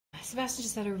Sebastian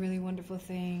just said a really wonderful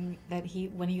thing, that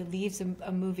when he leaves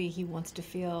a movie, he wants to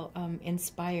feel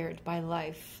inspired by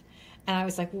life. And I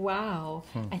was like, wow.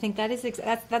 I think that's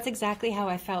exactly how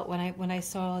I felt when I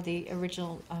saw the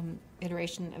original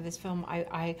iteration of this film.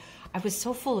 I was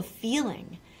so full of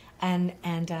feeling, and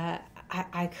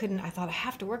I couldn't. I thought, I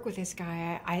have to work with this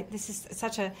guy. This is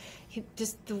such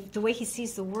just the way he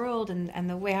sees the world, and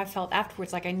the way I felt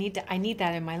afterwards. Like I need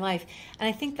that in my life, and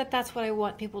I think that's what I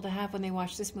want people to have when they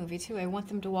watch this movie too. I want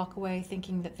them to walk away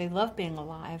thinking that they love being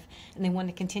alive, and they want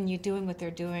to continue doing what they're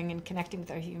doing and connecting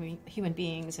with other human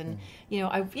beings. And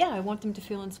I want them to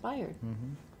feel inspired.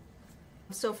 Mm-hmm.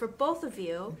 So for both of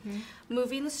you,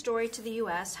 moving the story to the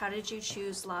U.S., how did you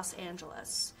choose Los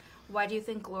Angeles? Why do you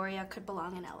think Gloria could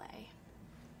belong in L.A.?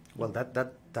 Well,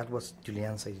 that was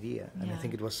Julianne's idea, and I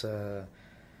think it was a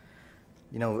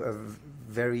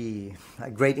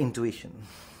great intuition,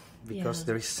 because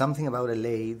there is something about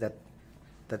LA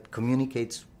that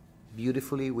communicates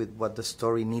beautifully with what the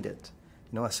story needed.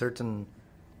 A certain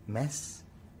mess.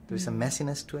 There is a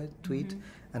messiness to it,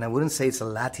 and I wouldn't say it's a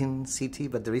Latin city,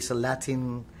 but there is a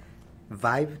Latin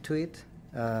vibe to it,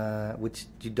 which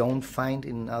you don't find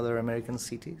in other American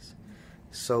cities.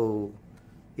 So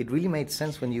it really made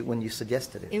sense when you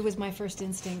suggested it. It was my first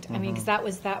instinct. I mean, because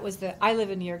that was I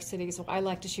live in New York City, so I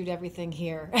like to shoot everything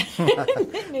here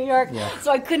in New York. Yeah.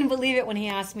 So I couldn't believe it when he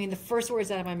asked me, and the first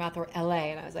words out of my mouth were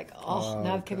L.A., and I was like,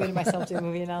 now I've committed myself to a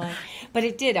movie in L.A. But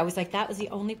it did. I was like, that was the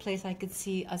only place I could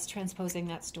see us transposing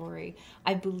that story.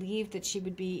 I believed that she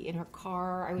would be in her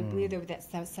car. I would believe there was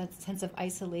that sense of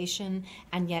isolation,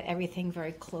 and yet everything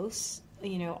very close,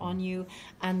 on you,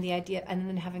 and the idea, and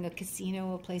then having a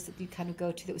casino, a place that you kind of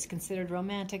go to that was considered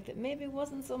romantic, that maybe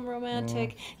wasn't so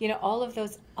romantic. All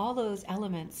those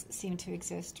elements seemed to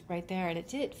exist right there, and it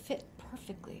did fit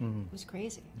perfectly. It was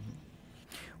crazy.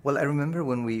 Well, I remember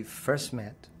when we first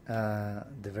met,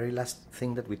 the very last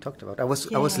thing that we talked about, I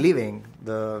was leaving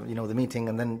the meeting,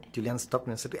 and then Julianne stopped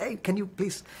me and said, "Hey, can you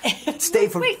please stay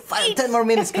for 10 more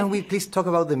minutes? Can we please talk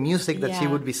about the music that she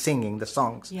would be singing, the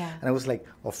songs?" Yeah. And I was like,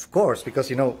 "Of course," because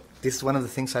this is one of the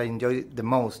things I enjoy the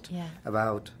most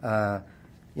about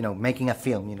making a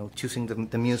film. Choosing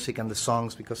the music and the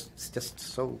songs, because it's just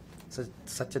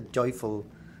such a joyful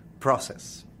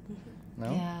process.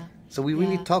 No? Yeah. So we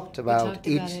really talked about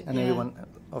each and every one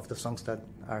of the songs that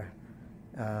are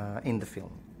in the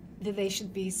film. That they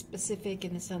should be specific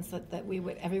in the sense that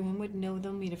everyone would know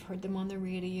them. We'd have heard them on the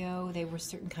radio. They were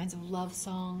certain kinds of love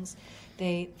songs.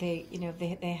 They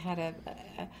had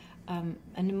an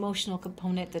emotional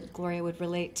component that Gloria would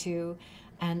relate to,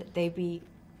 and they'd be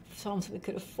songs we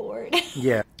could afford.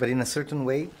 Yeah, but in a certain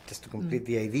way, just to complete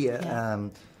the idea.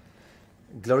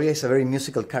 Gloria is a very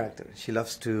musical character. She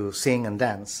loves to sing and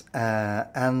dance,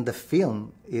 and the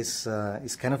film is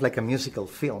kind of like a musical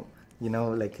film, in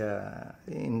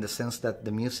the sense that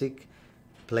the music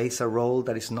plays a role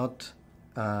that is not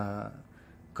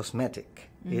cosmetic.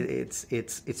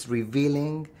 It's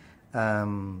revealing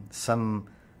some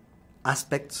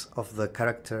aspects of the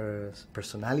character's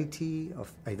personality,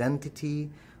 of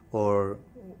identity, or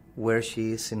where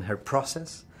she is in her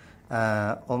process,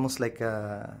 almost like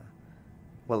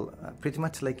pretty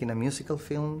much like in a musical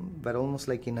film, but almost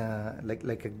like in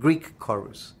like a Greek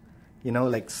chorus,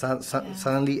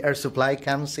 suddenly Air Supply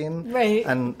comes in, right,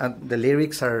 and the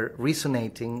lyrics are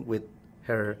resonating with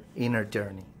her inner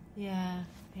journey. Yeah.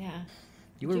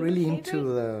 You were really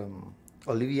into the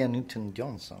Olivia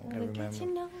Newton-John song, I remember.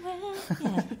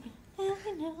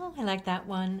 I like that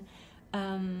one.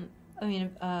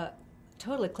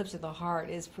 Total Eclipse of the Heart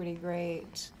is pretty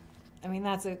great. I mean,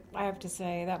 I have to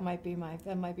say, that might be my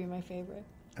favorite.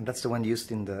 And that's the one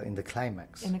used in the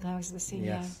climax. In the climax of the scene,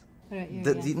 yes. Yeah. What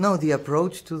about you? The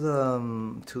approach to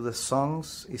the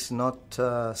songs is not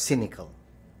cynical.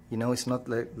 It's not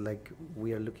like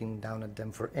we are looking down at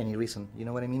them for any reason. You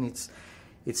know what I mean?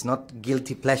 It's not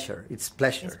guilty pleasure. It's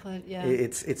pleasure.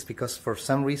 It's because for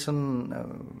some reason,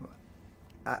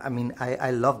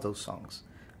 I love those songs.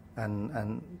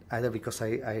 And either because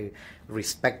I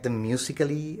respect them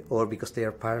musically, or because they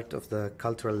are part of the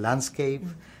cultural landscape,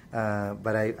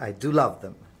 but I do love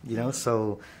them,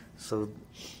 So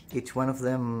each one of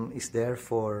them is there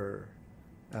for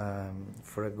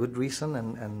a good reason,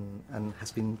 and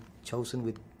has been chosen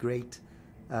with great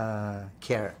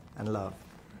care and love.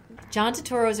 John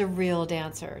Turturro is a real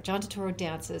dancer. John Turturro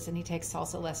dances, and he takes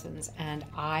salsa lessons, and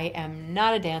I am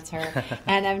not a dancer,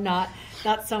 and I'm not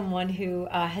someone who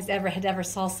had ever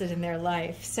salsa'd in their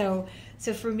life. So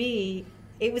for me,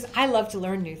 I love to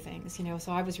learn new things, you know,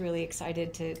 so I was really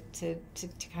excited to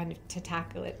kind of to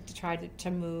tackle it, to try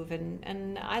to move,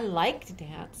 and I liked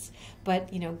dance,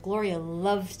 but, you know, Gloria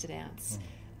loves to dance,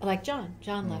 like John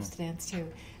loves to dance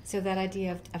too. So that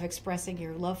idea of expressing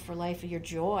your love for life and your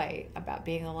joy about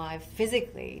being alive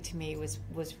physically, to me, was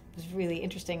really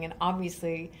interesting and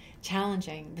obviously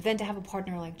challenging. But then to have a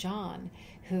partner like John,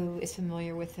 who is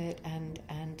familiar with it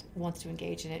and wants to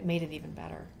engage in it, made it even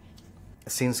better.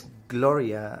 Since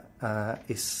Gloria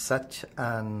is such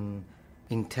an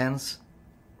intense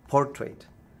portrait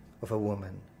of a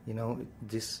woman, you know,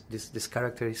 this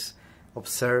character is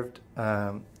observed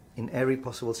in every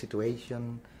possible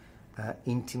situation,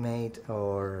 intimate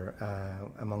or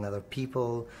among other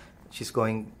people. She's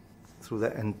going through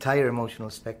the entire emotional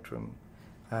spectrum.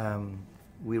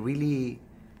 We really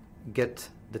get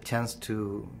the chance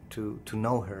to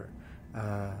know her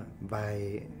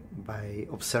by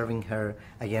observing her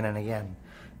again and again.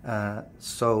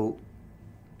 So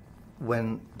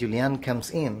when Julianne comes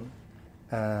in,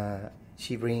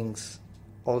 she brings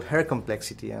all her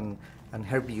complexity and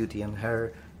her beauty and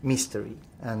her mystery,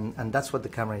 and that's what the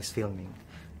camera is filming.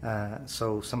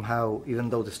 So somehow, even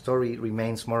though the story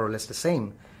remains more or less the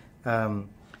same,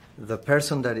 the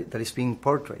person that is being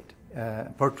portrayed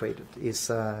is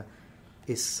a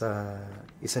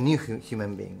new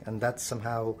human being, and that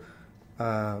somehow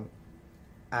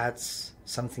adds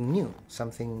something new,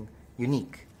 something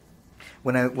unique.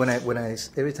 When I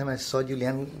every time I saw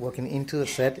Julianne walking into the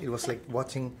set, it was like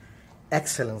watching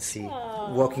excellency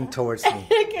walking towards me.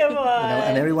 Come on. You know,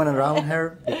 and everyone around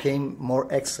her became more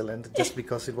excellent just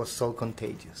because it was so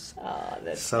contagious. Oh,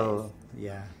 that's so nice.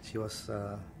 Yeah, she was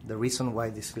the reason why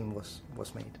this film was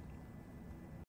made.